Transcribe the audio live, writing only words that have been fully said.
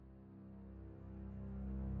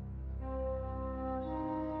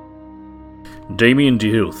Damien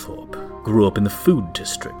Dealthorpe grew up in the food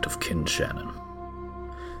district of Kinshannon.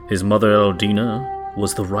 His mother Eldina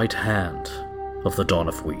was the right hand of the Dawn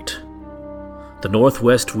of Wheat. The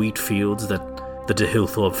northwest wheat fields that the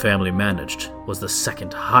DeHillthorpe family managed was the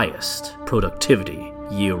second highest productivity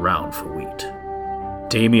year-round for wheat.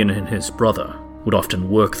 Damien and his brother would often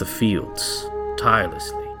work the fields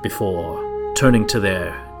tirelessly before turning to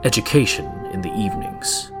their education in the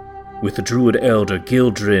evenings. With the druid elder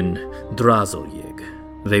Gildrin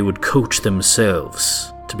Drazeljig, they would coach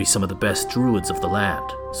themselves to be some of the best druids of the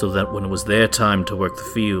land, so that when it was their time to work the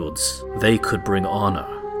fields, they could bring honor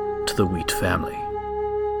to the Wheat family.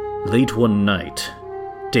 Late one night,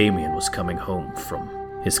 Damien was coming home from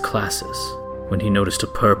his classes when he noticed a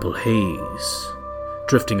purple haze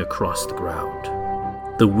drifting across the ground.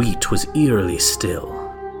 The wheat was eerily still.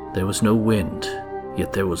 There was no wind,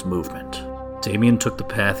 yet there was movement. Damien took the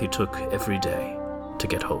path he took every day to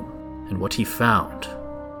get home, and what he found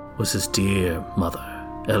was his dear mother,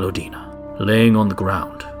 Elodina, laying on the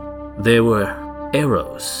ground. There were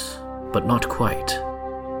arrows, but not quite.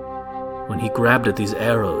 When he grabbed at these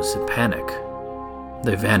arrows in panic,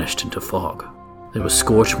 they vanished into fog. There were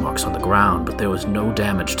scorch marks on the ground, but there was no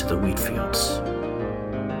damage to the wheat fields.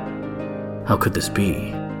 How could this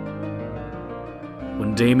be?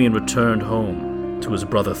 When Damien returned home to his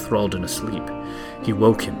brother Thraldin asleep, he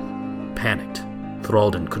woke him, panicked.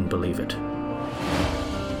 Thraldin couldn't believe it.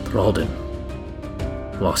 Thraldin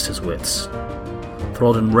lost his wits.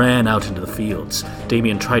 Thraldin ran out into the fields.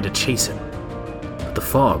 Damien tried to chase him, but the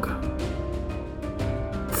fog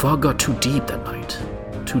got too deep that night,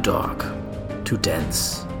 too dark, too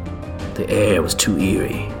dense. The air was too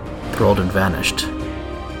eerie. Thraldin vanished.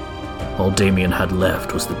 All Damien had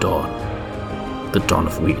left was the Dawn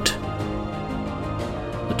of Wheat.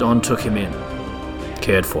 The Dawn took him in,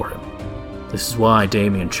 cared for him. This is why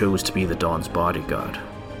Damien chose to be the Dawn's bodyguard,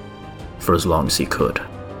 for as long as he could.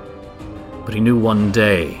 But he knew one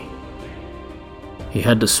day he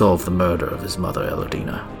had to solve the murder of his mother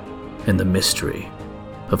Elodina and the mystery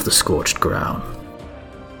of the scorched ground.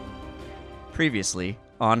 Previously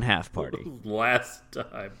on Half Party. Last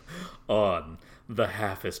time on the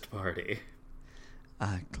Halfest Party.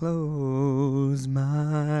 I close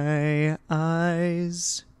my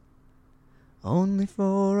eyes only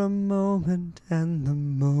for a moment, and the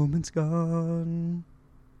moment's gone.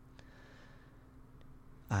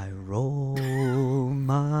 I roll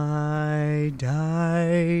my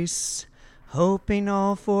dice, hoping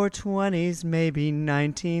all 420s, maybe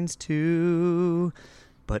 19s too.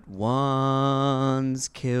 But ones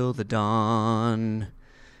kill the dawn.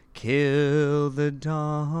 Kill the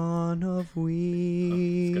dawn of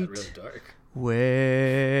wheat. It's got really dark.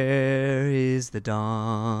 Where is the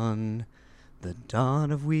dawn? The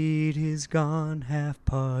dawn of wheat is gone. Half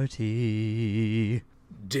party.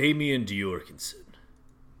 Damien Diorkinson.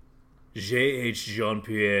 J.H.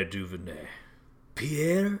 Jean-Pierre Duvernay.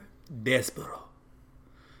 Pierre Despereaux.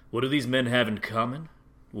 What do these men have in common?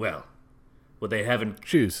 Well, what they have in...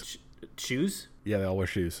 Shoes. Shoes? Yeah, they all wear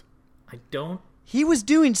shoes. I don't... He was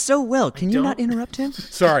doing so well. Can you not interrupt him?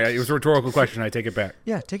 Sorry, it was a rhetorical question. I take it back.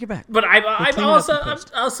 Yeah, take it back. But I'm clean it up in I'm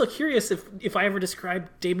post. also curious if I ever described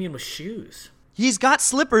Damien with shoes. He's got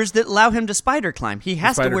slippers that allow him to spider climb. He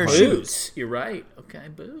has to Spider wear climb. shoes. Boots. You're right. Okay,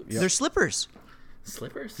 boots. They're slippers.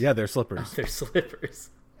 Slippers? Yeah, they're slippers. They're slippers.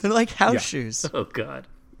 They're like house Yeah. shoes. Oh, God.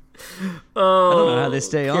 I don't know how they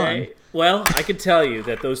stay on. Well, I can tell you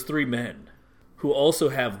that those three men, who also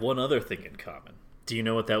have one other thing in common. Do you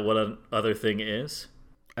know what that one other thing is?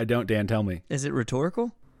 I don't, Dan, tell me. Is it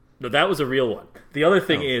rhetorical? No, that was a real one. The other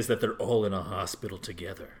thing is that they're all in a hospital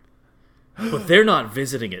together. But they're not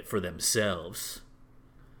visiting it for themselves.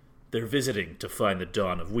 They're visiting to find the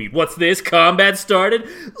dawn of wheat. What's this? Combat started?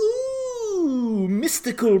 Ooh,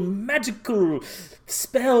 mystical, magical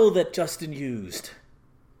spell that Justin used.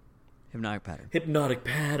 Hypnotic pattern. Hypnotic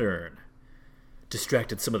pattern.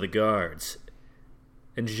 Distracted some of the guards.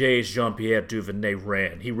 And Jean-Pierre Duvernay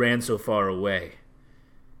ran. He ran so far away.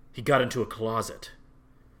 He got into a closet.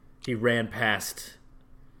 He ran past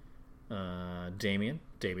Damien,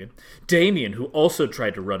 who also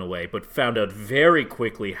tried to run away, but found out very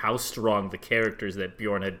quickly how strong the characters that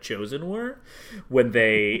Bjorn had chosen were when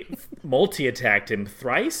they multi-attacked him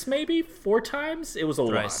thrice, maybe 4 times. It was a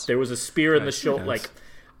lot. There was a spear in the shoulder. Like,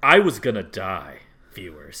 I was gonna die,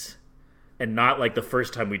 viewers, and not like the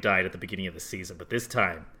first time we died at the beginning of the season, but this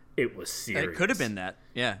time it was serious. It could have been that.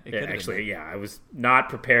 Yeah, it could have been that. Yeah, I was not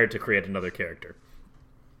prepared to create another character.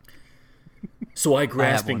 So I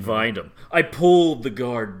grasping vined him. I pulled the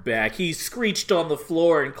guard back. He screeched on the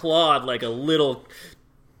floor and clawed like a little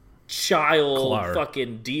child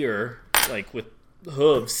fucking deer. like with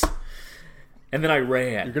hooves, and then I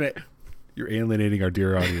ran. You're alienating our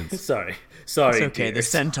dear audience. Sorry. It's okay. Dears. The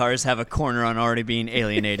centaurs have a corner on already being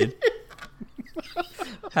alienated.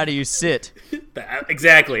 How do you sit?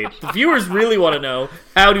 Exactly. The viewers really want to know,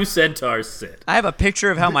 how do centaurs sit? I have a picture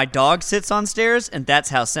of how my dog sits on stairs, and that's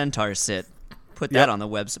how centaurs sit. Put that on the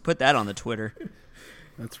website. Put that on the Twitter.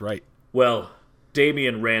 That's right. Well,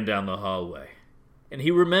 Damien ran down the hallway, and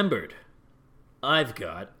he remembered, I've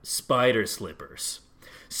got spider slippers.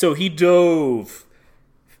 So he dove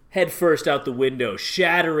headfirst out the window,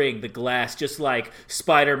 shattering the glass just like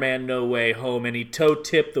Spider-Man No Way Home, and he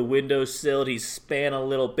toe-tipped the windowsill. He span a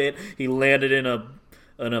little bit. He landed in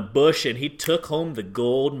a bush, and he took home the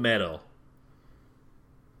gold medal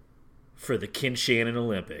for the Kinshannon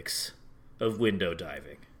Olympics of window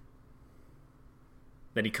diving.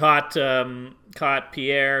 Then he caught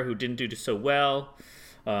Pierre, who didn't do so well.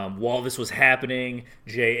 While this was happening,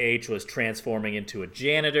 J.H. was transforming into a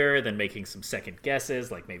janitor, then making some second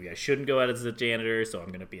guesses, like maybe I shouldn't go out as a janitor, so I'm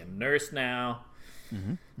going to be a nurse now.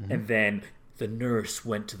 And then the nurse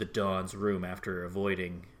went to the Dawn's room after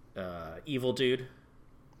avoiding Evil Dude.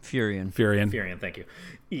 Furion, thank you.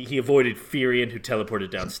 He avoided Furion, who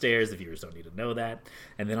teleported downstairs. The viewers don't need to know that.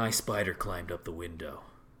 And then I spider climbed up the window,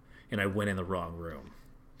 and I went in the wrong room.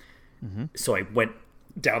 So I went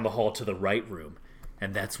down the hall to the right room,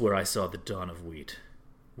 and that's where I saw the Dawn of Wheat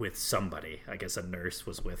with somebody. I guess a nurse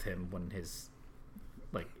was with him when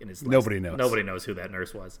Nobody knows. Nobody knows who that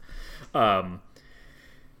nurse was. And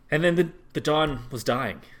then the Dawn was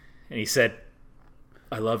dying, and he said,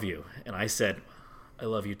 I love you. And I said, I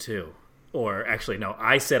love you too. Or actually, no,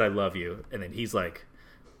 I said I love you, and then he's like,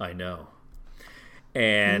 I know.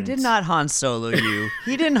 And he did not Han Solo you.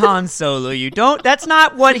 He didn't Han Solo you. That's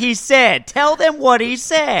not what he said. Tell them what he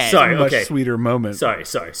said. Sorry, Much okay. sweeter moment. Sorry.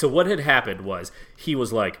 So what had happened was he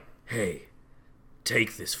was like, hey,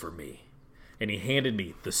 take this for me. And he handed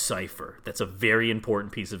me the cipher. That's a very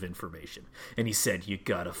important piece of information. And he said, you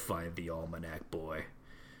gotta find the almanac, boy.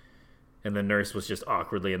 And the nurse was just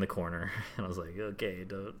awkwardly in the corner. And I was like, okay,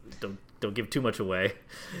 don't give too much away.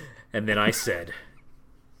 And then I said,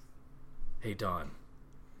 hey, Dawn.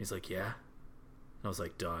 He's like, yeah? And I was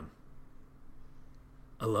like, Dawn,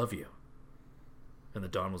 I love you. And the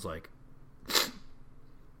Dawn was like,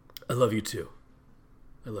 I love you too.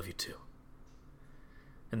 I love you too.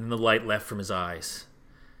 And then the light left from his eyes.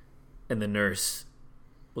 And the nurse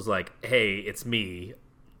was like, hey, it's me,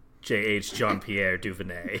 J.H. Jean-Pierre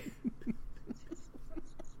Duvernay.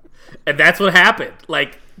 And that's what happened.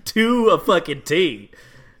 Like, to a fucking T.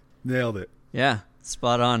 Nailed it. Yeah,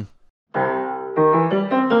 spot on.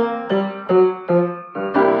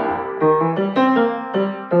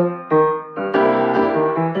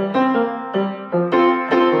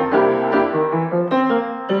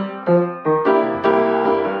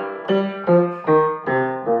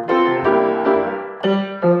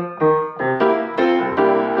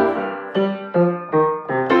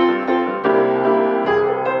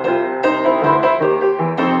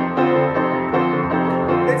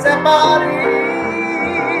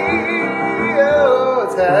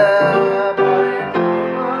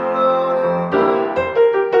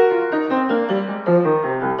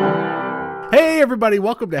 Everybody,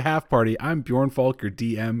 welcome to Half Party. I'm Bjorn Falk, your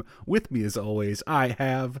DM. With me, as always, I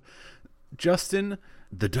have Justin,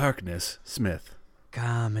 the Darkness Smith.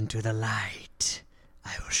 Come into the light.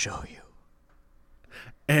 I will show you.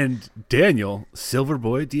 And Daniel,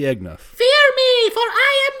 Silverboy Diegna. Fear me, for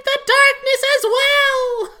I am the darkness as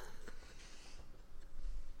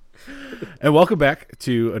well. And welcome back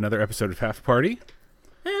to another episode of Half Party.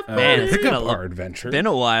 Man, pick up our adventure. Been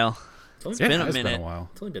a while. It's been a minute. Been a while.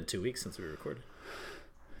 It's only been 2 weeks since we recorded.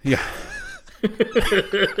 Yeah.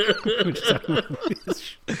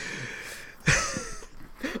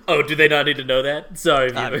 Oh, do they not need to know that? Sorry,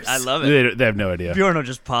 viewers. I love it. They have no idea. Bjorn will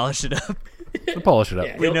just polish it up. We'll polish it up.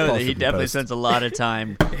 Yeah, We know that polish he it in definitely post. spends a lot of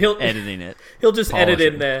time editing it. He'll just Polish edit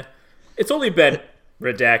it. in there. It's only been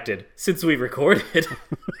redacted since we recorded.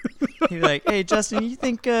 He'd be like, "Hey, Justin, you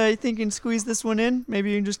think you can squeeze this one in? Maybe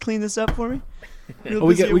you can just clean this up for me."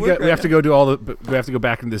 We have to go do we have to go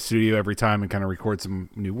back into the studio every time and kind of record some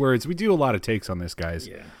new words. We do a lot of takes on this, guys.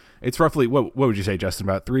 Yeah. It's roughly what would you say, Justin?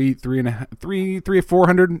 About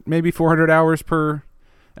 400, maybe 400 hours per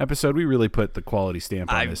episode. We really put the quality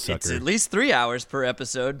stamp on this sucker. It's at least 3 hours per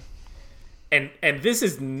episode. And this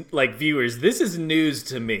is, like, viewers, this is news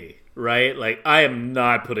to me, right? Like, I am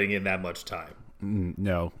not putting in that much time.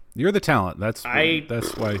 No, you're the talent. That's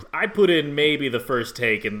why. I put in maybe the first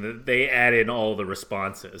take, and they add in all the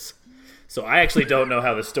responses. So I actually don't know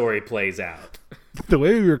how the story plays out. The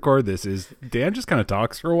way we record this is Dan just kind of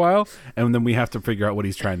talks for a while, and then we have to figure out what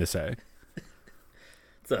he's trying to say.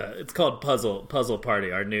 It's called Puzzle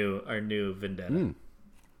Party, our new vendetta.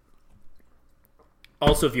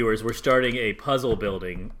 Also, viewers, we're starting a puzzle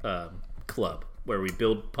building club where we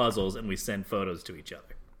build puzzles and we send photos to each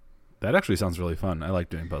other. That actually sounds really fun. I like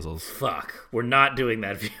doing puzzles. Fuck, we're not doing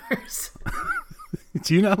that, viewers.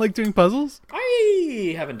 Do you not like doing puzzles?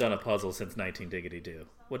 I haven't done a puzzle since 19-diggity-do.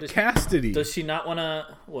 What does Castity. Does she not want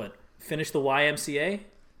to finish the YMCA?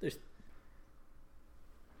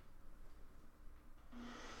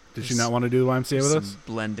 Did she not want to do the YMCA with Some us?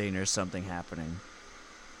 blending or something happening.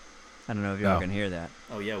 I don't know if y'all can hear that.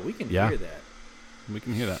 Oh yeah, we can Yeah. hear that. We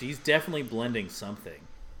can hear that. She's definitely blending something.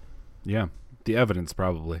 Yeah. The evidence,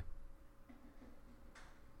 probably.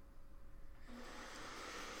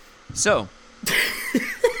 So,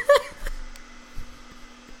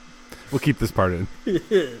 We'll keep this part in.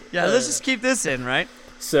 yeah, let's just keep this in, right?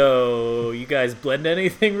 So, you guys blend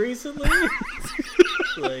anything recently?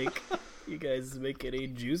 Like, you guys make any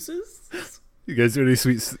juices? You guys do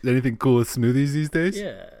anything cool with smoothies these days?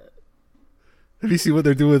 Yeah. Have you seen what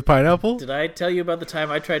they're doing with pineapple? Did I tell you about the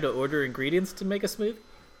time I tried to order ingredients to make a smoothie?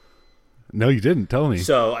 No, you didn't. Tell me.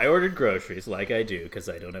 So, I ordered groceries like I do because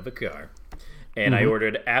I don't have a car. And I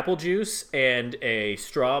ordered apple juice and a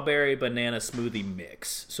strawberry banana smoothie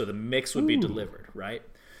mix. So the mix would be delivered, right?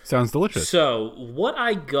 Sounds delicious. So what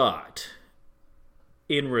I got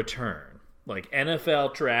in return, like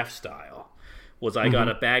NFL draft style, was I got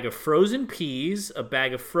a bag of frozen peas, a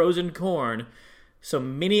bag of frozen corn,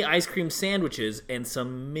 some mini ice cream sandwiches, and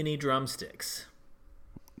some mini drumsticks.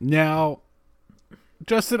 Now,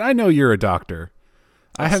 Justin, I know you're a doctor.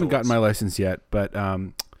 I haven't sorts. gotten my license yet, but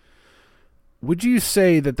would you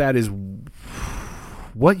say that is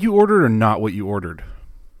what you ordered or not what you ordered?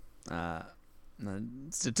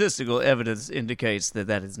 Statistical evidence indicates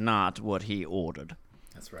that is not what he ordered.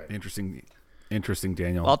 That's right. Interesting,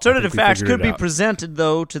 Daniel. Alternative I think we facts figured could it be out. presented,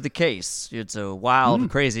 though, to the case. It's a wild,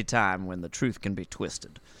 crazy time when the truth can be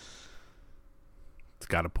twisted. It's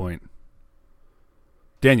got a point.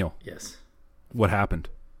 Daniel, Yes. what happened?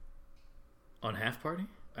 On Half Party?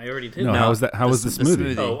 I already did. No, No, how was that? How was the the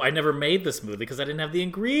smoothie? smoothie. Oh, I never made the smoothie because I didn't have the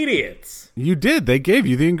ingredients. You did. They gave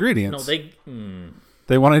you the ingredients. No, they...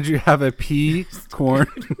 They wanted you to have a pea, corn,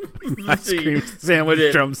 ice cream sandwich,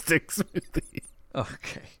 Did. drumstick smoothie.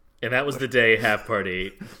 Okay. And that was the day Half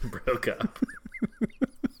Party broke up.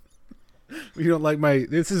 You don't like my...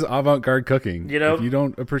 This is avant-garde cooking. You know, if you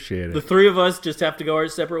don't appreciate it. The three of us just have to go our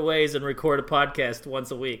separate ways and record a podcast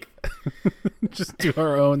once a week. Just do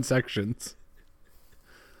our own sections.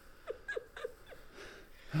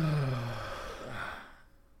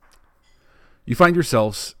 You find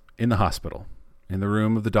yourselves in the hospital, in the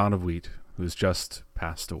room of the Dawn of Wheat, who has just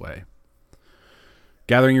passed away.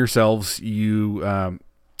 Gathering yourselves, you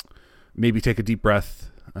maybe take a deep breath,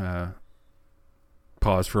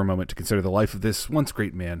 pause for a moment to consider the life of this once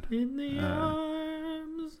great man. In the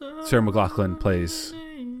arms of Sarah McLachlan plays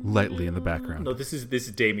lightly in the background. No, this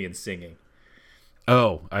is Damien singing.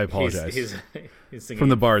 Oh, I apologize. He's singing From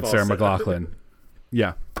the bard, Sarah falsetto. McLachlan.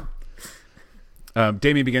 Yeah.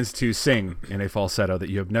 Damien begins to sing in a falsetto that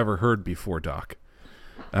you have never heard before, Doc.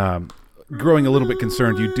 Growing a little bit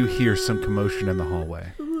concerned, you do hear some commotion in the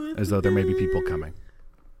hallway, as though there may be people coming.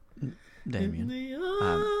 Damien,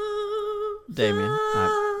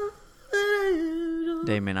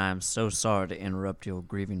 I am so sorry to interrupt your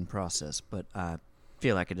grieving process, but I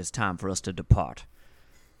feel like it is time for us to depart.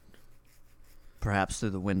 Perhaps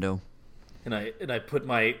through the window. And I put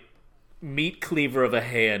my meat cleaver of a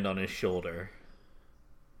hand on his shoulder.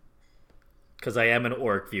 Because I am an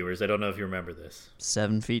orc, viewers. I don't know if you remember this.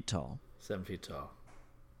 7 feet tall. 7 feet tall.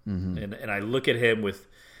 Mm-hmm. And I look at him with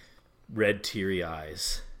red, teary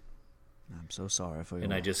eyes. I'm so sorry for your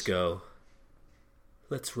And I loss. just go,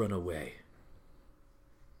 let's run away.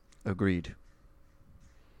 Agreed.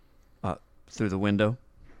 Through the window?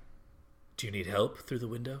 Do you need help through the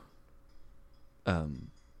window? All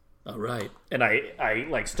right. And I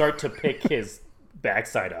like start to pick his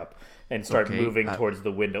backside up and start Okay, moving I towards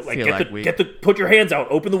the window. Like, feel get like the put your hands out,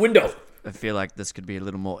 open the window. I feel like this could be a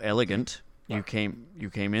little more elegant. You came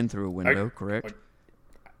in through a window, correct?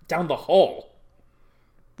 Down the hall.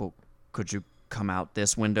 Well, could you come out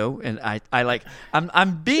this window? And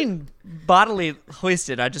I'm being bodily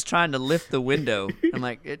hoisted. I'm just trying to lift the window. I'm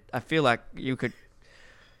like, I feel like you could.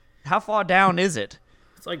 How far down is it?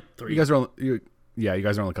 It's like 3. You guys are you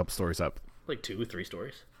guys are only a couple stories up. Like 2 or 3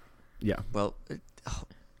 stories. Yeah. Well,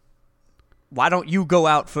 why don't you go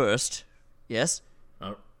out first? Yes.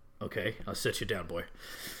 Oh, okay. I'll set you down, boy.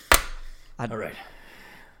 All right.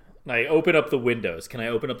 I open up the windows. Can I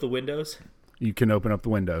open up the windows? You can open up the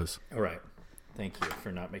windows. All right. Thank you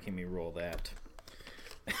for not making me roll that.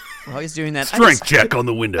 While he's doing that, Strength check on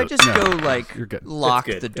the window. I just No, go like you're good. lock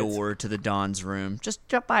That's the good. door to the Don's room. Just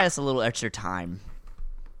buy us a little extra time.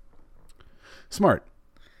 Smart.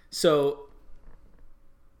 So,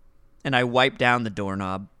 And I wipe down the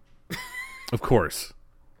doorknob. Of course.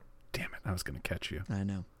 Damn it! I was going to catch you. I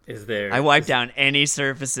know. is there... I wipe down any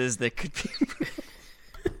surfaces that could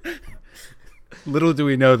be. Little do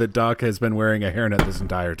we know that Doc has been wearing a hairnet this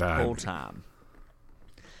entire the time. whole time.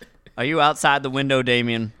 Are you outside the window,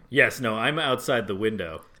 Damien? Yes, no, I'm outside the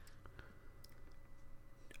window.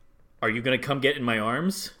 Are you going to come get in my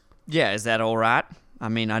arms? Yeah, is that all right? I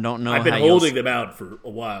mean, I don't know I've been how you'll holding them out for a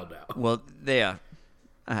while now. Well, there.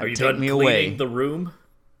 Are you take done me cleaning away. the room?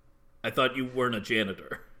 I thought you weren't a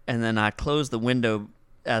janitor. And then I close the window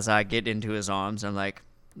as I get into his arms. I'm like,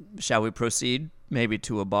 shall we proceed? Maybe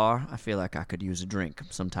to a bar? I feel like I could use a drink,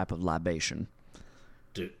 some type of libation.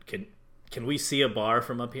 Dude, can we see a bar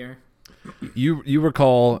from up here? You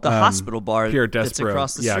recall The hospital bar Pierre that's Despero,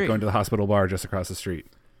 across the street. going to the hospital bar just across the street.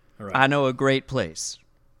 All right. I know a great place.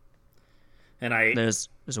 And There's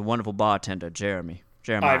a wonderful bartender,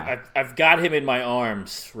 Jeremiah. I've got him in my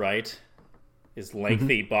arms, right? His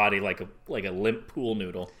lengthy Mm-hmm. body like a limp pool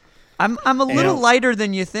noodle. I'm a little lighter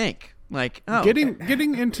than you think. Like, oh,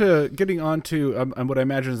 Getting onto what I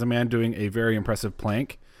imagine is a man doing a very impressive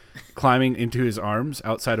plank, climbing into his arms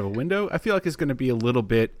outside of a window. I feel like it's going to be a little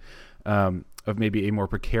bit of maybe a more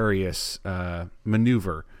precarious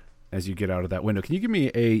maneuver as you get out of that window. Can you give me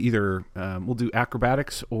either we'll do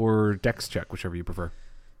acrobatics or dex check, whichever you prefer.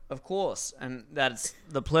 Of course, and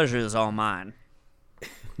the pleasure is all mine.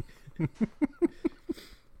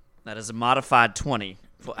 That is a modified 20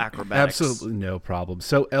 for acrobatics. Absolutely no problem.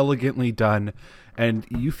 So elegantly done, and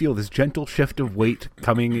you feel this gentle shift of weight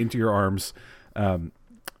coming into your arms.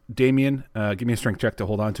 Damien, give me a strength check to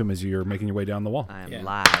hold on to him as you're making your way down the wall. I am Yeah.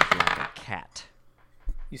 live like a cat.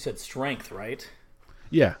 You said strength, right?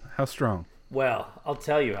 Yeah, how strong? Well, I'll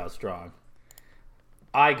tell you how strong.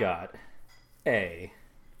 I got a...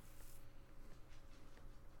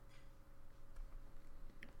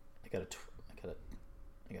 I got a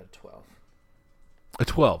 12. A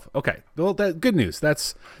 12. Okay. Well, good news.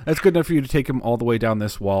 That's good enough for you to take him all the way down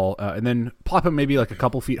this wall, and then plop him maybe like a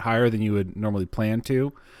couple feet higher than you would normally plan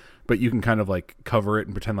to. But you can kind of like cover it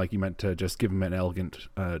and pretend like you meant to just give him an elegant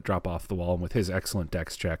drop off the wall. And with his excellent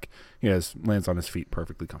dex check, he lands on his feet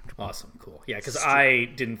perfectly comfortable. Awesome, cool. Yeah, because I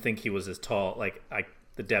didn't think he was as tall. Like,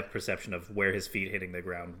 the depth perception of where his feet hitting the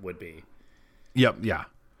ground would be. Yep. Yeah.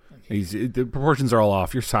 The proportions are all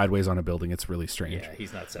off. You're sideways on a building. It's really strange. Yeah,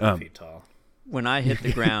 he's not 7 feet tall. When I hit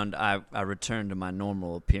the ground, I return to my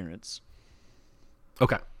normal appearance.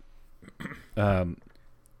 Okay. And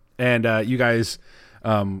you guys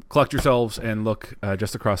collect yourselves and look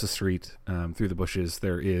just across the street through the bushes.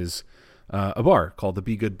 There is a bar called the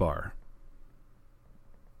Be Good Bar.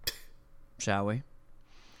 Shall we?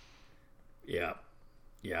 Yeah.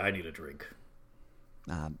 Yeah, I need a drink.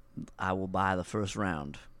 I will buy the first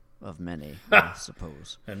round of many, I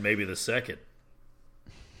suppose, And maybe the second.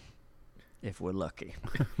 if we're lucky.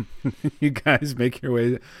 You guys make your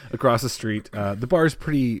way across the street. The bar is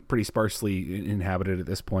pretty sparsely inhabited at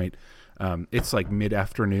this point. It's like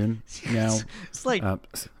mid-afternoon now. It's like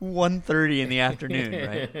 1:30 in the afternoon,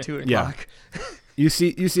 right? 2 o'clock. Yeah. You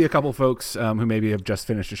see a couple folks who maybe have just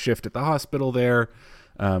finished a shift at the hospital there.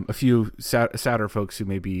 A few sadder folks who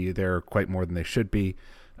may be there quite more than they should be.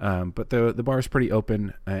 But the bar is pretty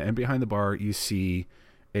open, and behind the bar you see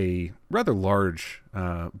a rather large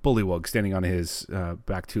bullywug standing on his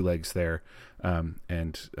back two legs there,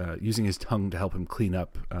 and using his tongue to help him clean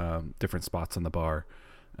up different spots on the bar,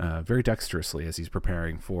 very dexterously as he's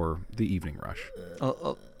preparing for the evening rush.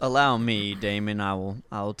 Allow me, Damon. I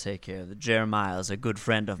will take care of it. Jeremiah is a good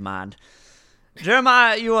friend of mine.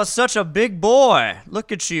 Jeremiah, you are such a big boy.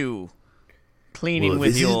 Look at you, cleaning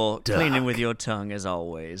with your tongue as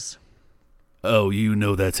always. Oh, you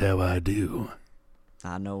know that's how I do.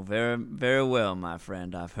 I know very, very well, my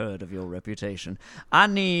friend. I've heard of your reputation. I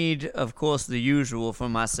need, of course, the usual for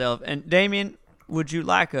myself. And Damien, would you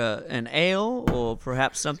like an ale or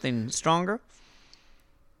perhaps something stronger?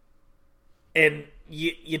 And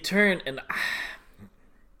you turn, and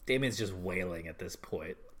Damien's just wailing at this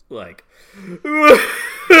point. Like,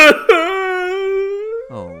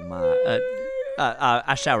 Oh my!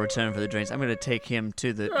 I shall return for the drinks. I'm going to take him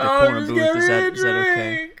to the corner booth. Is that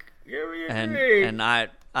okay? And I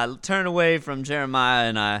turn away from Jeremiah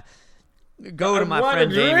and I go to my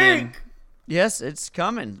friend Damien. Yes, it's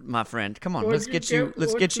coming, my friend. Come on, let's get you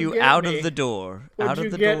get out me? of the door, What'd out of you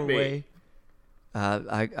the get me?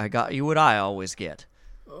 doorway. I got you what I always get.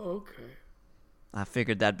 Okay. I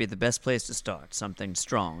figured that'd be the best place to start, something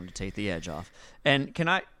strong to take the edge off. And can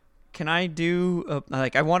I do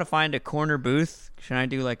I want to find a corner booth? Can I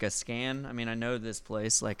do like a scan? I mean, I know this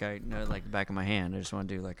place like I know like the back of my hand. I just want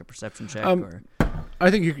to do like a perception check or.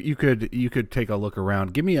 I think you could take a look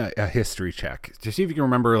around. Give me a history check to see if you can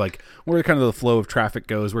remember like where kind of the flow of traffic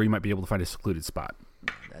goes, where you might be able to find a secluded spot.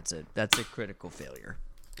 That's a critical failure.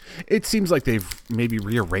 It seems like they've maybe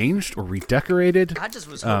rearranged or redecorated. I just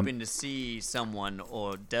was hoping to see someone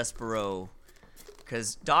or Despero,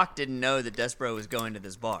 because Doc didn't know that Despero was going to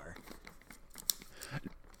this bar.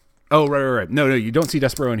 Oh, right. No, you don't see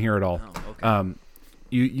Despero in here at all. Oh, okay.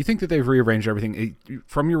 You think that they've rearranged everything.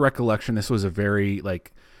 From your recollection, this was a very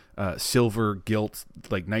like silver gilt,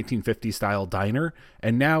 like 1950s style diner,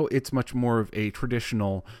 and now it's much more of a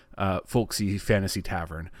traditional folksy fantasy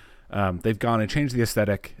tavern. They've gone and changed the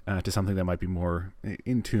aesthetic to something that might be more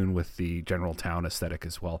in tune with the general town aesthetic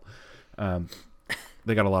as well.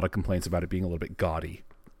 They got a lot of complaints about it being a little bit gaudy.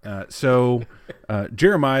 So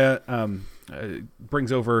Jeremiah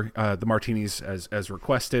brings over the martinis as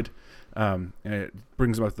requested, and it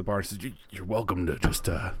brings them up to the bar and says, "You're welcome to just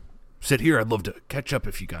sit here. I'd love to catch up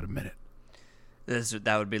if you got a minute."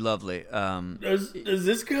 That would be lovely. Does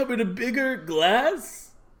this come in a bigger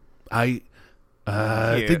glass? I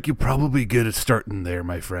think you're probably good at starting there,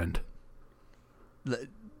 my friend.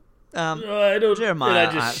 I don't. Jeremiah, and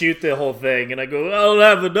I just shoot the whole thing, and I go, "I'll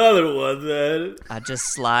have another one then." I just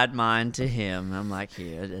slide mine to him. I'm like,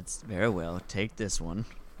 here, it's very well. Take this one.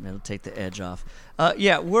 It'll take the edge off.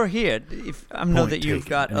 Yeah, we're here. If I know Point that you've taken.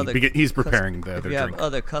 got And other. he's preparing the if other you have drink.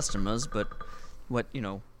 other customers, but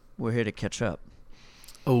we're here to catch up.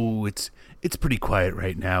 Oh, it's pretty quiet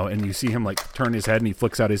right now, and you see him like turn his head and he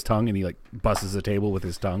flicks out his tongue and he like busses the table with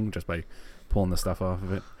his tongue just by pulling the stuff off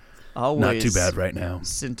of it. Always Not too bad right now.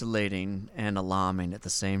 scintillating and alarming at the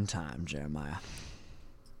same time, Jeremiah.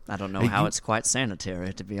 I don't know Hey, how you- it's quite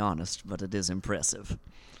sanitary, to be honest, but it is impressive.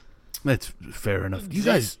 That's fair enough. You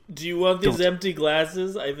guys. Do you want these don't- empty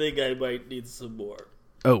glasses? I think I might need some more.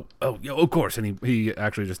 Oh, yeah, of course. And he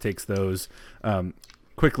actually just takes those,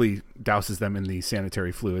 quickly douses them in the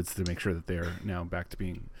sanitary fluids to make sure that they are now back to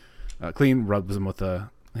being clean. Rubs them with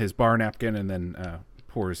his bar napkin, and then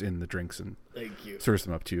pours in the drinks and Thank you. serves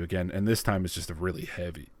them up to you again. And this time it's just a really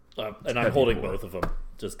heavy. And I'm heavy holding pour. both of them,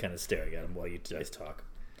 just kind of staring at them while you guys talk.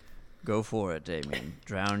 Go for it, Damien.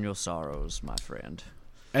 Drown your sorrows, my friend.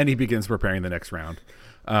 And he begins preparing the next round.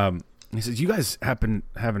 He says, "You guys haven't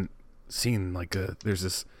seen like there's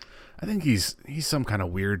this. I think he's some kind of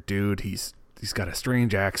weird dude. He's got a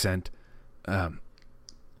strange accent.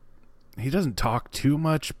 He doesn't talk too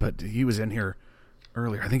much, but he was in here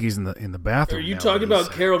earlier. I think he's in the bathroom. Are you now, talking and he's,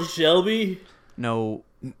 about Carol Shelby? No,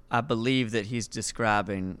 I believe that he's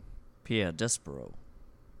describing Pierre Despero.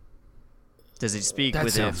 Does he speak That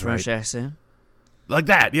with a sounds French right. accent? like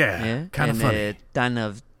that? Yeah, Yeah, kind of and funny.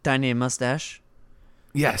 a tiny mustache.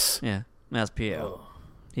 Yes. Yeah, that's Pierre. Oh.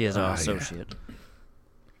 He is our yeah. associate.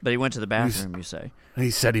 But he went to the bathroom, you say?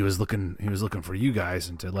 He said he was looking for you guys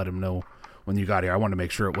and to let him know when you got here. I wanted to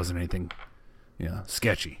make sure it wasn't anything,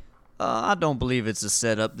 sketchy. I don't believe it's a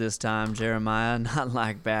setup this time, Jeremiah. Not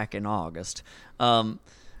like back in August. No,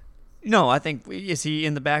 I think is he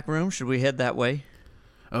in the back room? Should we head that way?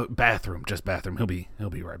 Bathroom, just bathroom. He'll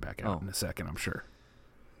be right back out Oh. in a second, I'm sure.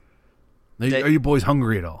 They- Are you boys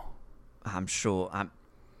hungry at all? I'm sure.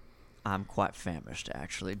 I'm quite famished,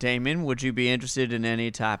 actually. Damien, would you be interested in any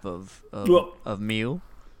type of Well- meal?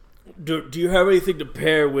 Do you have anything to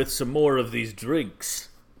pair with some more of these drinks?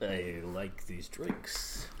 I like these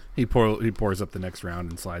drinks. He pours up the next round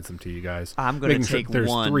and slides them to you guys. I'm going making to sure take there's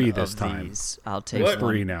one 3 this of time. these. I'll take What?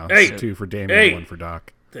 one. 3 now. Hey! 2 for Damien, Hey! 1 for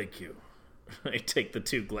Doc. Thank you. I take the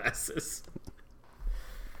 2 glasses.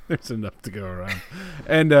 There's enough to go around.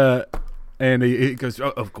 And he goes, "Oh,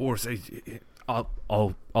 of course. I'll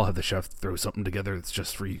have the chef throw something together that's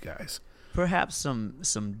just for you guys." Perhaps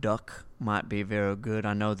some duck might be very good.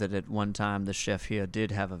 I know that at one time the chef here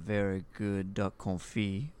did have a very good duck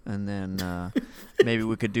confit, and then maybe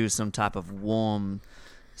we could do some type of warm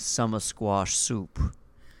summer squash soup.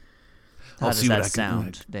 How I'll does see what that I can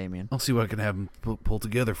sound, Damien? I'll see what I can have him pull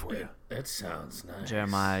together for you. That sounds nice.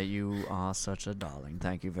 Jeremiah, you are such a darling.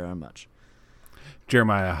 Thank you very much.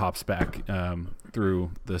 Jeremiah hops back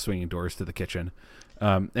through the swinging doors to the kitchen,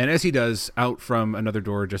 and as he does, out from another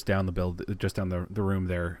door just down the room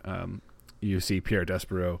there, you see Pierre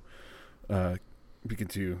Despero begin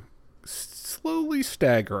to slowly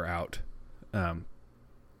stagger out,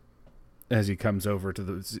 as he comes over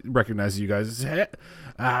to recognizes you guys. Hey,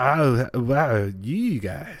 wow, you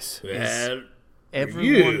guys. Well,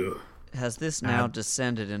 Everyone you. has this now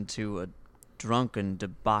descended into a drunken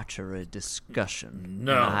debauchery discussion.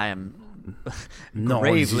 No. And I am No,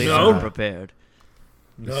 gravely this is, No. unprepared.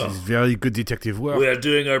 No. This is very good detective work. We are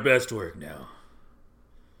doing our best work now.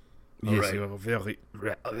 Yes, Alright. you are very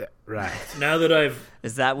right. Now that I've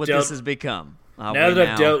Is that what Dealt- this has become? Are now we that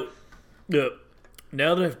I've dealt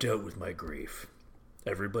now that I've dealt with my grief,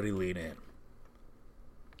 everybody lean in.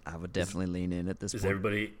 I would definitely lean in at this Is point.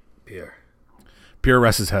 everybody Pierre? Pierre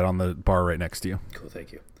rests his head on the bar right next to you. Cool,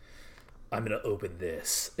 thank you. I'm gonna open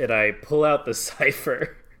this, and I pull out the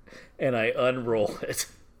cipher, and I unroll it.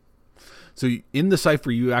 So in the cipher,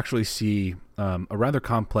 you actually see a rather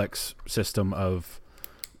complex system of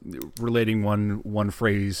relating one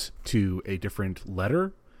phrase to a different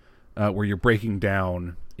letter, where you're breaking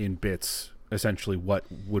down in bits essentially what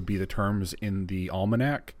would be the terms in the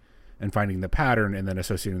almanac and finding the pattern and then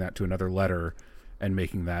associating that to another letter and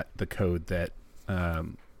making that the code that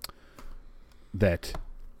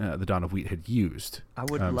the Dawn of Wheat had used. I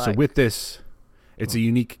would So like- with this, it's a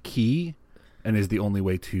unique key and is the only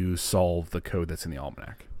way to solve the code that's in the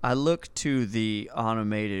almanac. I look to the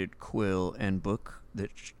automated quill and book that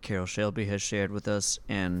Carol Shelby has shared with us,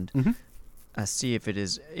 and I see if it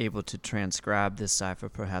is able to transcribe this cipher.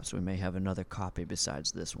 Perhaps we may have another copy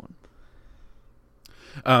besides this one.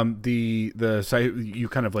 The you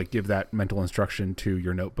kind of like give that mental instruction to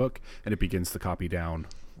your notebook, and it begins to copy down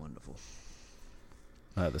Wonderful.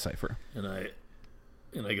 the cipher. And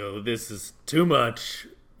I go, this is too much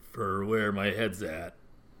for where my head's at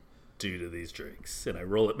due to these drinks. And I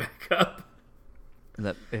roll it back up.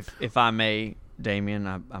 That if I may, Damien,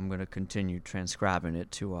 I'm going to continue transcribing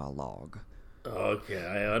it to our log. Okay,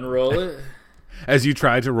 I unroll it. As you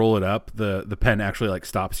try to roll it up, the pen actually like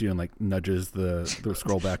stops you and like nudges the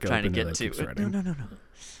scroll back up. Trying to and get like, to keeps it. writing. No.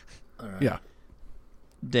 All right. Yeah.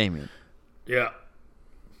 Damien, Yeah.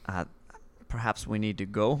 perhaps we need to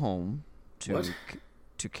go home What?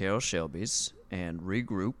 to Carol Shelby's and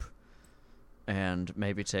regroup and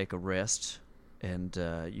maybe take a rest. And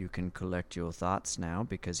you can collect your thoughts now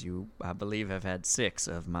because you, I believe, have had 6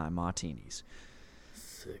 of my martinis.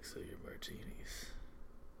 6 of your martinis.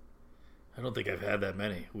 I don't think I've had that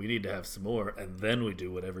many. We need to have some more, and then we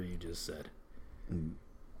do whatever you just said.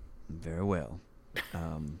 Very well.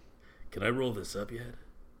 Can I roll this up yet?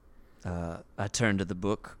 I turn to the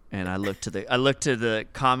book and I look to the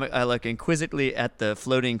comic. I look inquisitively at the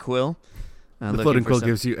floating quill. The floating quill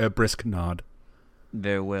gives you a brisk nod.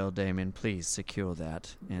 Very well, Damon. Please secure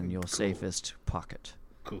that in your safest pocket.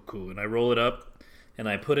 Cool. And I roll it up, and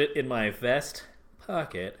I put it in my vest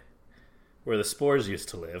pocket where the spores used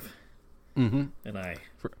to live. Mm-hmm. And I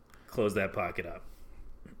close that pocket up.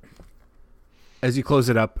 As you close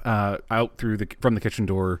it up, out from the kitchen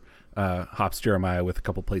door hops Jeremiah with a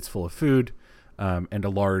couple plates full of food and a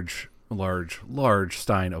large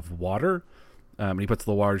stein of water. And he puts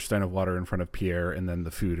the large stein of water in front of Pierre and then the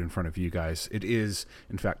food in front of you guys. It is,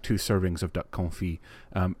 in fact, 2 servings of duck confit.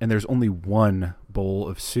 And there's only 1 bowl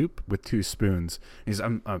of soup with 2 spoons. He's,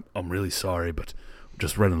 I'm really sorry, but we're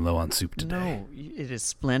just running low on soup today. No, it is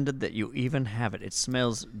splendid that you even have it. It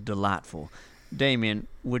smells delightful. Damien,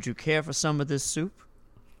 would you care for some of this soup?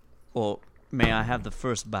 Or may I have the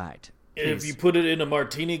first bite? If Please. you put it in a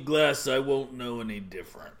martini glass, I won't know any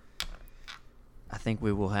different. I think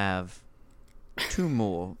we will have 2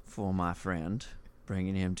 more for my friend,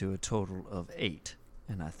 bringing him to a total of 8.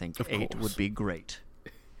 And I think Of 8 course. would be great.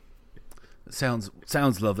 Sounds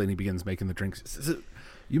lovely, and he begins making the drinks.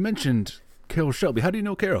 You mentioned Carol Shelby. How do you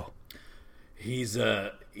know Carol? He's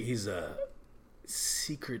a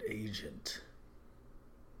secret agent.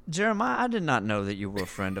 Jeremiah, I did not know that you were a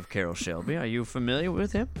friend of Carol Shelby. Are you familiar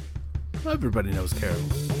with him? Everybody knows Carol.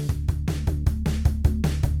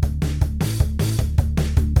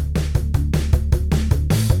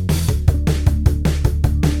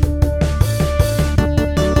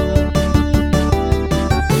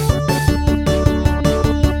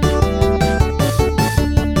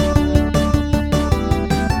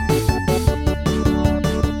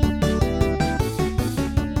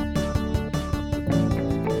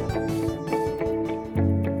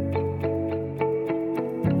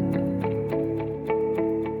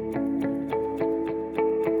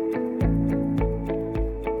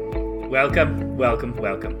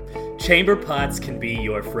 Welcome. Chamber pots can be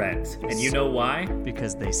your friends, and you know why?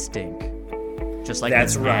 Because they stink. Just like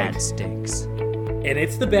That's this right. ad stinks. And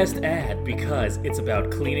it's the best ad because it's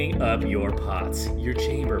about cleaning up your pots, your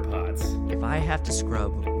chamber pots. If I have to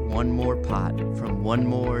scrub one more pot from one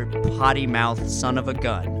more potty mouth son of a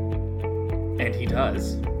gun, And he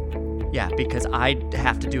does. Yeah, because I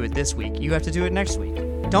have to do it this week. You have to do it next week.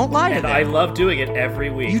 Don't lie to And them. I love doing it every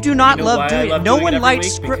week. You do not know love why doing I it. love No doing one it every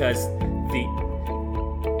likes week? Because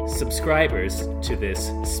the subscribers to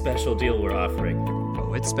this special deal we're offering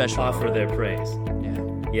Oh, it's special. offer their praise.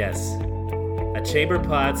 Yeah. Yes. Chamber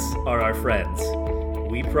pots are our friends.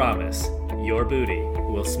 We promise your booty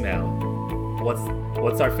will smell.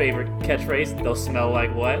 What's our favorite catchphrase? They'll smell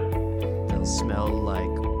like what? They'll smell like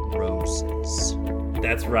roses.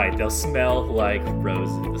 That's right. They'll smell like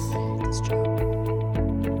roses. This job.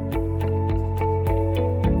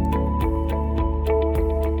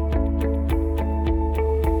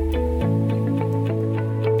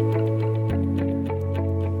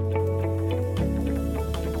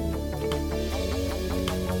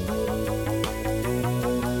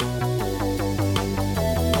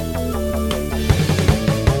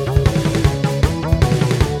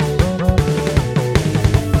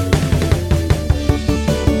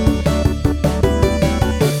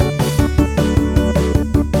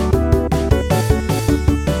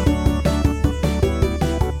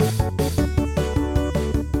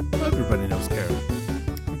 Everybody knows Carol.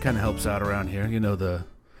 He kind of helps out around here. You know, the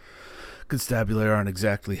constabulary aren't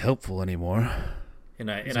exactly helpful anymore. And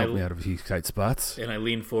He's helped me out of a few tight spots. I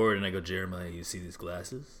lean forward and I go, Jeremiah, you see these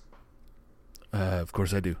glasses? Of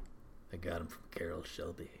course I do. I got them from Carol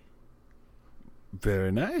Shelby.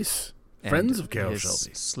 Very nice. And Friends of Carol his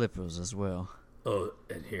Shelby. slippers as well. Oh,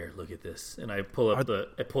 and here, look at this. And I pull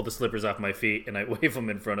the slippers off my feet and I wave them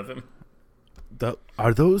in front of him.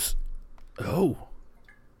 Are those? Oh,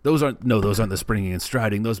 those aren't the springing and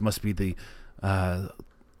striding. Those must be the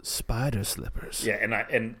spider slippers. Yeah,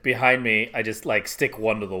 and behind me, I just like stick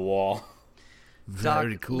one to the wall.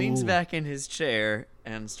 Very Doc cool. leans back in his chair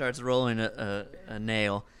and starts rolling a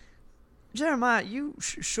nail. Jeremiah, you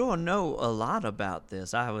sure know a lot about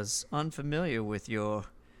this. I was unfamiliar with your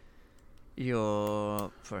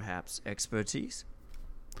perhaps expertise.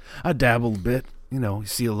 I dabbled a bit. You know, you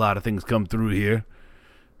see a lot of things come through here,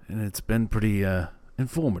 and it's been pretty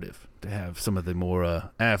informative to have some of the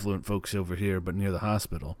more affluent folks over here, but near the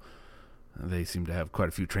hospital. They seem to have quite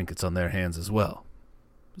a few trinkets on their hands as well.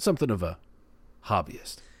 Something of a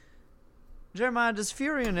hobbyist. Jeremiah, does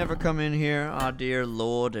Furion ever come in here, our dear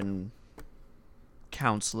lord and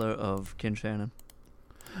counselor of Kinshannon?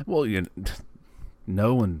 Well,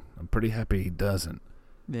 no, and I'm pretty happy he doesn't.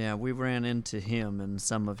 Yeah, we ran into him and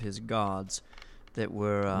some of his guards that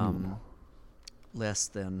were less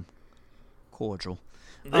than cordial.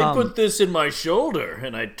 They put this in my shoulder,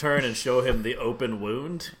 and I turn and show him the open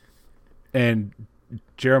wound. And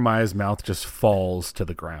Jeremiah's mouth just falls to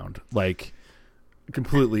the ground, like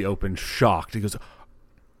completely open, shocked. He goes,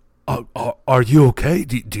 are you okay?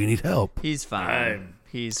 Do you need help? He's fine.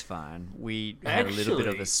 He's fine. We had a little bit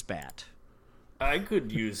of a spat. I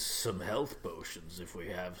could use some health potions if we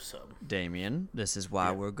have some. Damien, this is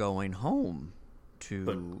why we're going home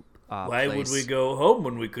to our Why place. would we go home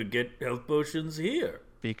when we could get health potions here?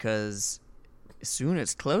 Because soon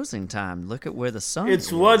it's closing time. Look at where the sun It's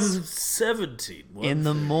is. 1:17. In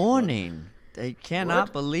the 1:30. morning. They cannot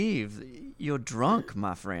What? believe you're drunk,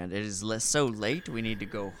 my friend. It is so late. We need to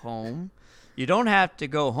go home. You don't have to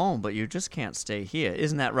go home, but you just can't stay here.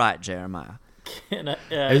 Isn't that right, Jeremiah? Can I,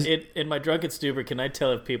 in my drunken stupor, can I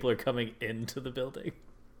tell if people are coming into the building?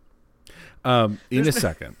 In a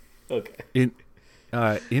second. Okay.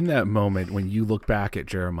 In that moment when you look back at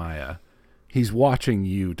Jeremiah, he's watching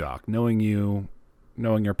you, Doc, knowing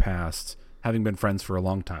your past, having been friends for a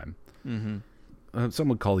long time. Mm-hmm. Some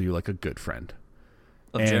would call you like a good friend.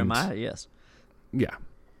 Of Jeremiah, yes. Yeah.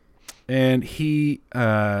 And he,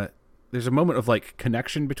 there's a moment of like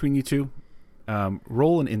connection between you two.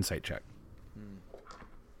 Roll an insight check.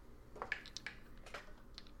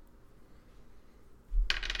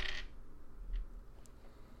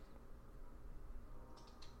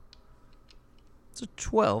 It's a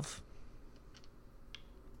 12.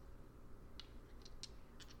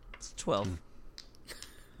 It's a 12.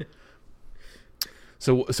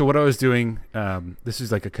 So what I was doing, this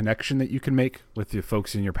is like a connection that you can make with the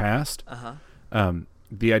folks in your past. Uh-huh.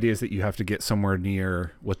 The idea is that you have to get somewhere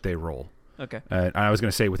near what they roll. Okay. I was going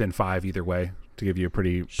to say within 5 either way to give you a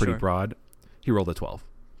pretty Sure. broad. He rolled a 12.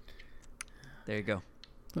 There you go.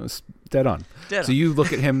 That was dead on. Dead So on. you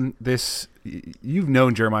look at him. You've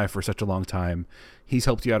known Jeremiah for such a long time. He's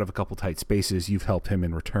helped you out of a couple tight spaces. You've helped him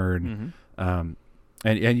in return. Mm-hmm.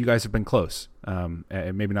 And you guys have been close. And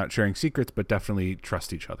maybe not sharing secrets, but definitely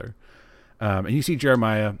trust each other. And you see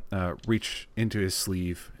Jeremiah reach into his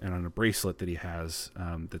sleeve, and on a bracelet that he has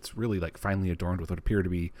that's really like finely adorned with what appear to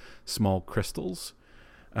be small crystals.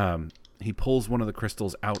 he pulls one of the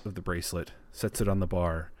crystals out of the bracelet, sets it on the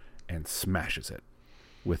bar, and smashes it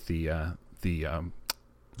with the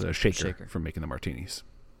shaker from making the martinis.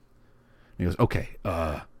 And he goes, "Okay,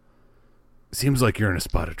 seems like you're in a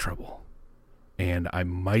spot of trouble, and I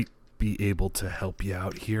might be able to help you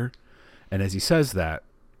out here." And as he says that,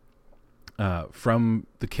 from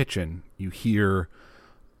the kitchen, you hear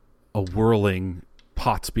a whirling,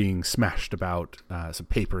 pots being smashed about, some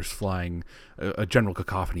papers flying, a general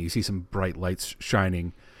cacophony. You see some bright lights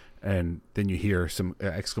shining, and then you hear some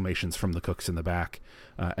exclamations from the cooks in the back,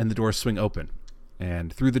 and the doors swing open.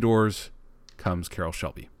 And through the doors comes Carroll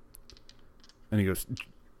Shelby. And he goes,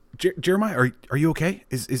 Jeremiah, are you okay?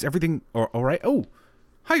 Is everything all right? Oh,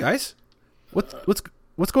 hi guys.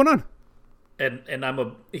 What's going on? And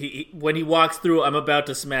when he walks through, I'm about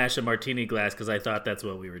to smash a martini glass because I thought that's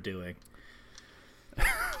what we were doing.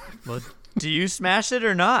 Well, do you smash it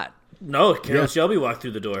or not? No, Carroll Shelby walked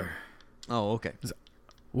through the door. Oh, okay.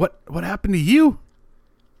 What happened to you?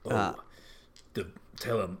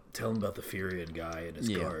 Tell him about the Furion guy and his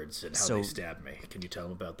guards and how they stabbed me. Can you tell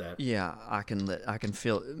him about that? Yeah, I can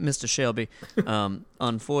feel Mr. Shelby.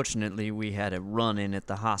 Unfortunately, we had a run-in at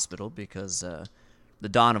the hospital because the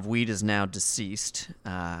Don of Wheat is now deceased,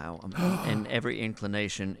 and every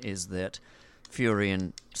inclination is that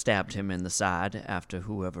Furion stabbed him in the side after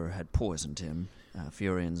whoever had poisoned him.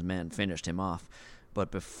 Furion's men finished him off, but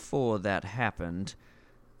before that happened.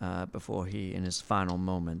 Before he, in his final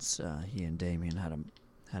moments, he and Damien had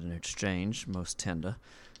an exchange, most tender,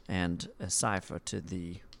 and a cipher to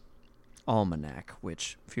the almanac,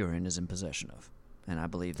 which Furion is in possession of. And I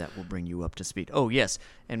believe that will bring you up to speed. Oh, yes,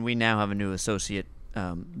 and we now have a new associate,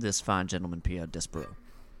 this fine gentleman, Pierre Despereaux.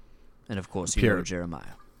 And, of course, you know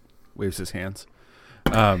Jeremiah. Waves his hands.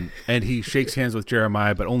 And he shakes hands with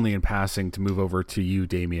Jeremiah, but only in passing to move over to you,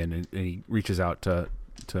 Damien, and he reaches out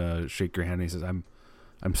to shake your hand, and he says,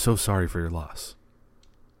 I'm so sorry for your loss.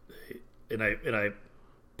 And I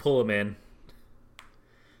pull him in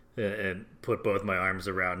and put both my arms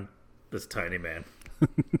around this tiny man.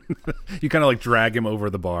 You kind of like drag him over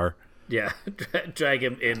the bar. Yeah, drag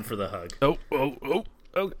him in for the hug. Oh,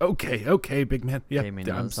 okay, big man. Yeah, Damien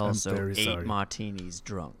was also very 8 sorry. martinis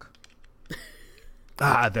drunk.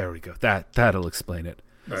 There we go. That'll explain it.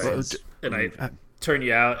 All right. And I turn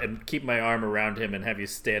you out and keep my arm around him and have you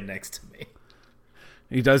stand next to me.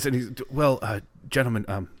 He does, and he's, well,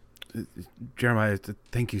 gentlemen, Jeremiah,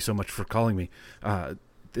 thank you so much for calling me.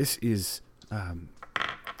 This is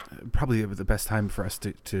probably the best time for us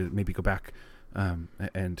to maybe go back and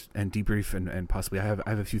debrief, and possibly I have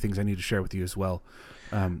a few things I need to share with you as well.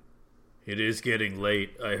 It is getting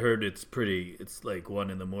late. I heard it's like 1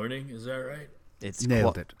 a.m. Is that right? It's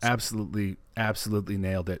nailed it. Absolutely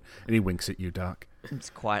nailed it. And he winks at you, Doc. It's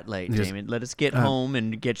quite late, Damien. Let us get home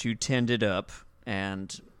and get you tended up,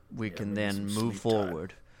 and we can then move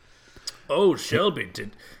forward. Oh, Shelby,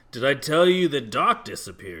 did I tell you that Doc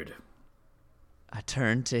disappeared? I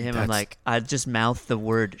turned to him. I'm like, I just mouthed the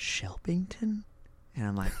word Shelbington, and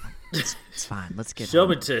I'm like, it's fine. Let's get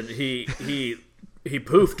Shelbington. He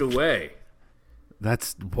poofed away.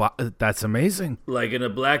 That's amazing. Like in a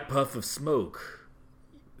black puff of smoke.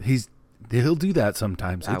 He'll do that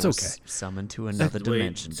sometimes. It's okay. Summoned to another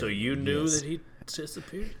dimension. So you knew that he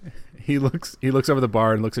disappeared? He looks over the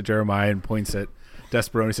bar and looks at Jeremiah and points at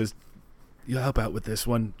Despereaux and says, "You help out with this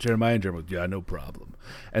one, Jeremiah?" And Jeremiah, "Yeah, no problem."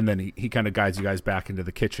 And then he kind of guides you guys back into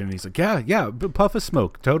the kitchen. And he's like, yeah, puff of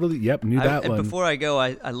smoke. Totally. Yep, knew that one. And before I go,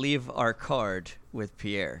 I leave our card with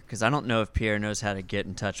Pierre, because I don't know if Pierre knows how to get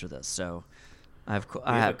in touch with us. So I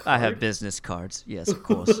have business cards. Yes, of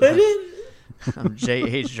course. I'm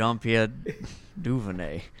J.H. Jean-Pierre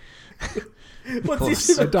Duvernay. What's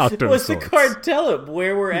a doctor of What's the sorts. card tell him?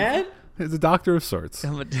 Where we're at? He's a doctor of sorts.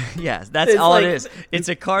 Yes, that's It's all like- it is. It's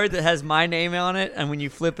a card that has my name on it, and when you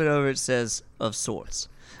flip it over, it says "of sorts,"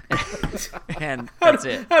 and that's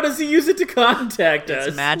it. How does he use it to contact us?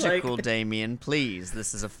 It's magical, Like, Damien. Please,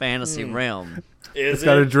 this is a fantasy realm. is It's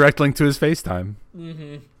got a it? direct link to his FaceTime.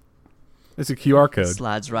 Mm-hmm. It's a QR code.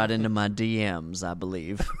 Slides right into my DMs, I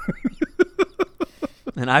believe.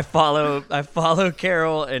 And I follow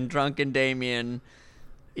Carol and drunken Damien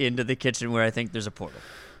into the kitchen where I think there's a portal.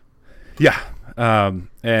 Yeah.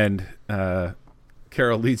 And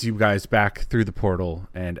Carol leads you guys back through the portal,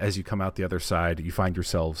 and as you come out the other side, you find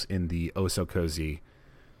yourselves in the oh-so-cozy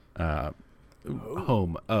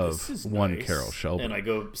home This of is one nice. Carol Shelby. And I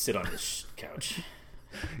go sit on his couch.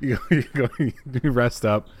 you rest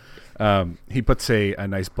up. He puts a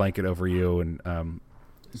nice blanket over you, and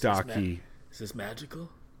Is Doc, he... this magical?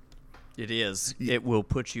 It is. It will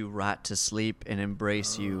put you right to sleep and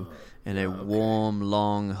embrace you in a warm,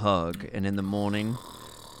 long hug. And in the morning,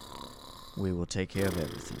 we will take care of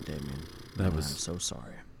everything, Damien. I'm so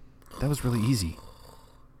sorry. That was really easy.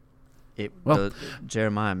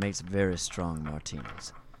 Jeremiah makes very strong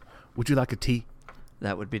martinis. Would you like a tea?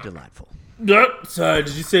 That would be delightful. Sorry,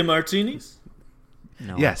 did you say martinis?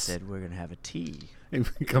 No, Yes. I said we're going to have a tea.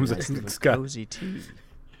 He comes Nice in. little Scott. cozy tea.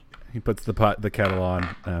 He puts the kettle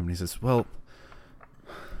on, and he says, "Well,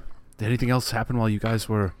 did anything else happen while you guys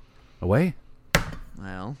were away?"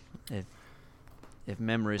 Well, if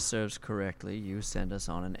memory serves correctly, you sent us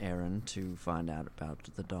on an errand to find out about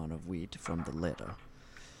the Dawn of Wheat from the letter.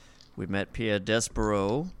 We met Pierre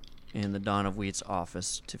Despereaux in the Dawn of Wheat's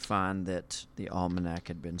office to find that the almanac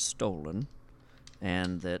had been stolen,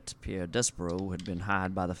 and that Pierre Despereaux had been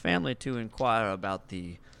hired by the family to inquire about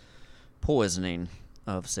the poisoning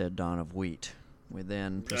of said Dawn of Wheat. We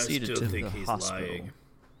then proceeded to the hospital. Lying.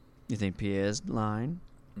 You think Pierre's lying?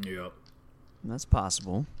 Yep. That's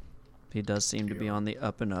possible. He does seem to be on the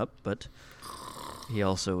up and up, but he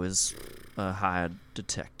also is a hired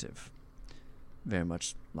detective, very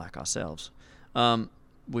much like ourselves.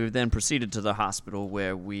 We then proceeded to the hospital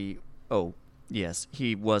where we... Oh, yes,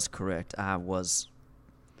 he was correct. I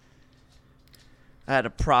had a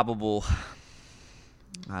probable...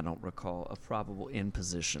 I don't recall, a probable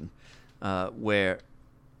imposition where...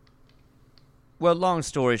 Well, long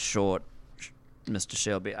story short, Mr.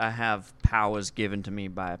 Shelby, I have powers given to me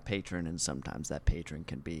by a patron, and sometimes that patron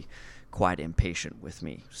can be quite impatient with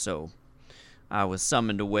me. So I was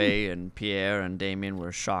summoned away, and Pierre and Damien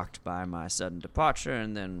were shocked by my sudden departure,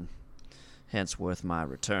 and then henceforth my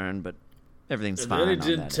return, but everything's fine. And then on he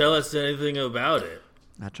didn't that tell end. us anything about it.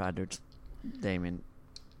 I tried to... Damien...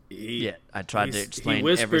 He I tried to explain He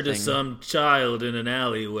whispered everything. to some child in an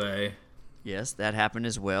alleyway. Yes, that happened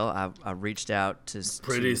as well. I reached out to...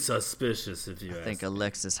 Pretty suspicious, if you I ask think me.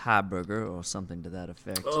 Alexis Heiberger or something to that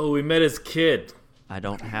effect. Oh, we met his kid. I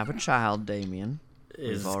don't have a child, Damien.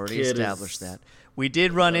 His We've already kid established is- that. We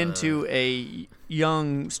did run into a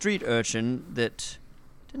young street urchin that...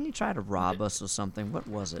 Didn't he try to rob us or something? What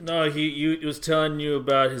was it? No, he was telling you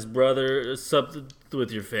about his brother, something with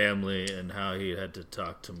your family, and how he had to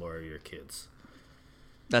talk to more of your kids.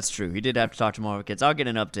 That's true. He did have to talk to more of our kids. I'll get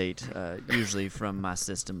an update, usually from my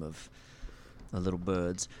system of little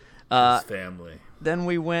birds. His family. Then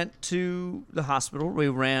we went to the hospital. We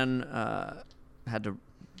had to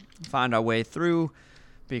find our way through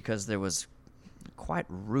because there was quite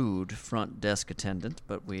rude front desk attendant,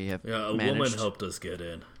 but we have Yeah, a managed. woman helped us get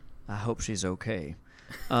in. I hope she's okay.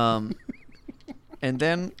 And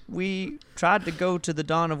then we tried to go to the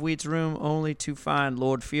Dawn of Wheat's room only to find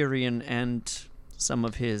Lord Furion and some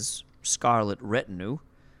of his scarlet retinue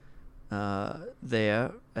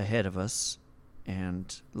there ahead of us.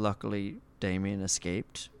 And luckily, Damien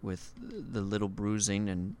escaped with the little bruising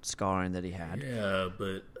and scarring that he had. Yeah,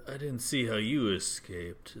 but I didn't see how you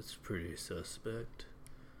escaped. It's pretty suspect.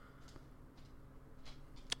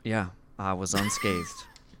 Yeah, I was unscathed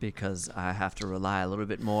because I have to rely a little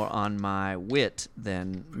bit more on my wit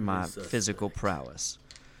than my suspect. physical prowess.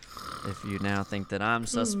 If you now think that I'm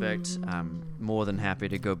suspect, I'm more than happy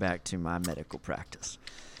to go back to my medical practice.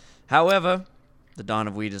 However, the Dawn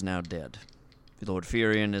of Wheat is now dead. Lord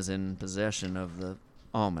Furion is in possession of the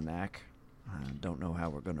almanac. I don't know how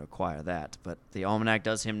we're going to acquire that, but the almanac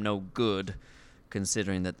does him no good,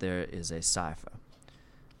 considering that there is a cipher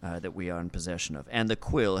that we are in possession of. And the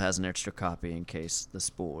quill has an extra copy in case the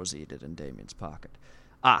spores eat it in Damien's pocket.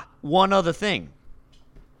 One other thing.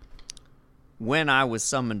 When I was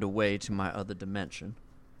summoned away to my other dimension,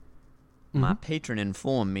 my patron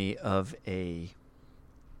informed me of a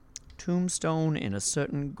tombstone in a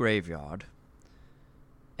certain graveyard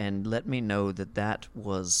and let me know that that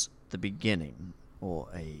was the beginning or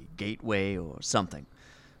a gateway or something,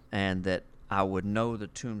 and that I would know the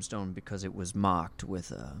tombstone because it was marked with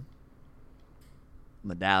a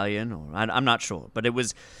medallion, or I'm not sure, but it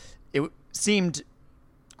seemed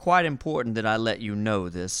quite important that I let you know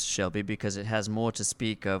this, Shelby, because it has more to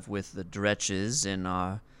speak of with the dretches in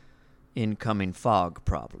our incoming fog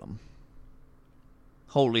problem.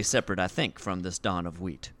 Wholly separate, I think, from this Dawn of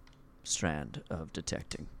Wheat strand of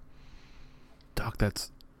detecting. Doc, it's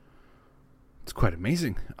quite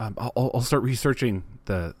amazing. I'll start researching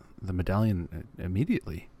the medallion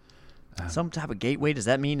immediately. Some type of gateway, does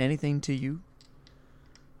that mean anything to you?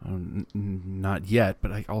 Not yet,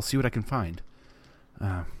 but I'll see what I can find.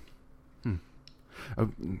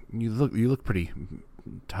 You look pretty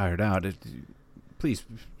tired out. Please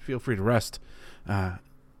feel free to rest, and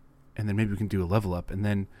then maybe we can do a level up. And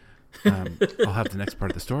then I'll have the next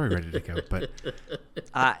part of the story ready to go. But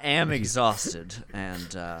I am exhausted,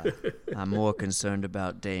 and I'm more concerned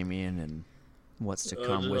about Damien and what's to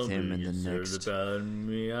come with him in the next. About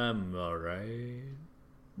me, I'm all right.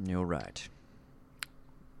 You're right.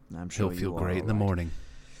 I'm sure he'll feel you are great in the all right.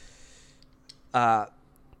 morning.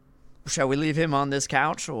 Shall we leave him on this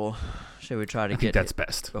couch, or shall we try to I get think that's it?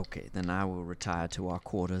 best. Okay, then I will retire to our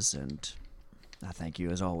quarters, and I thank you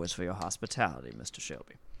as always for your hospitality, Mr.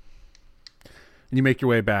 Shelby. And you make your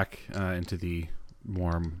way back into the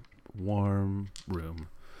warm room.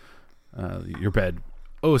 Your bed,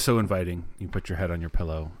 oh so inviting. You put your head on your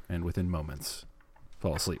pillow, and within moments,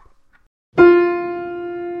 fall asleep.